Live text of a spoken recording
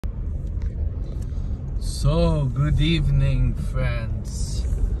So, good evening, friends.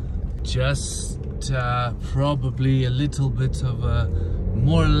 Just probably a little bit of a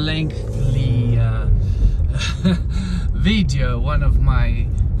more lengthy video. One of my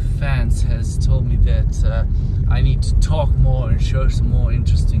fans has told me that I need to talk more and show some more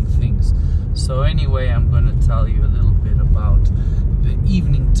interesting things. So anyway, I'm going to tell you a little bit about the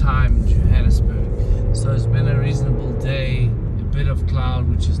evening time in Johannesburg. So it's been a reasonable day, a bit of cloud,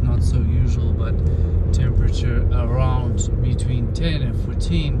 which is not so usual, but temperature around between 10 and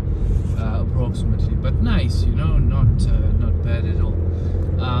 14 approximately, but nice, you know, not bad at all.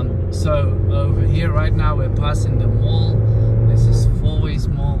 So over here right now we're passing the mall. This is Fourways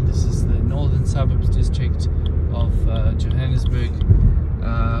Mall. This is the Northern Suburbs district of Johannesburg.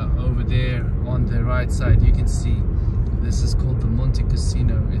 Over there on the right side you can see this is called the Monte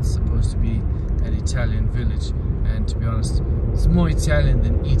Casino. It's supposed to be an Italian village, and to be honest, it's more Italian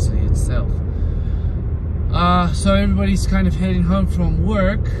than Italy itself. So everybody's kind of heading home from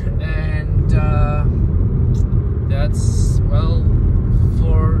work, and that's, well,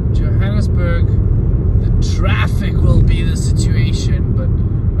 for Johannesburg the traffic will be the situation, but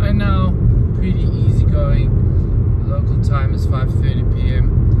right now pretty easy going. Local time is 5:30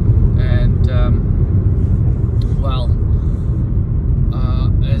 p.m. and well,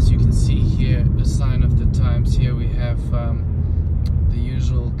 as you can see here, a sign of the times. Here we have the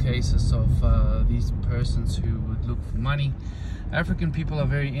usual cases of these persons who would look for money. African people are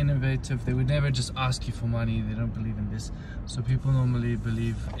very innovative. They would never just ask you for money. They don't believe in this. So people normally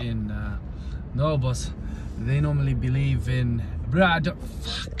believe in no boss. They normally believe in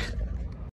fuck.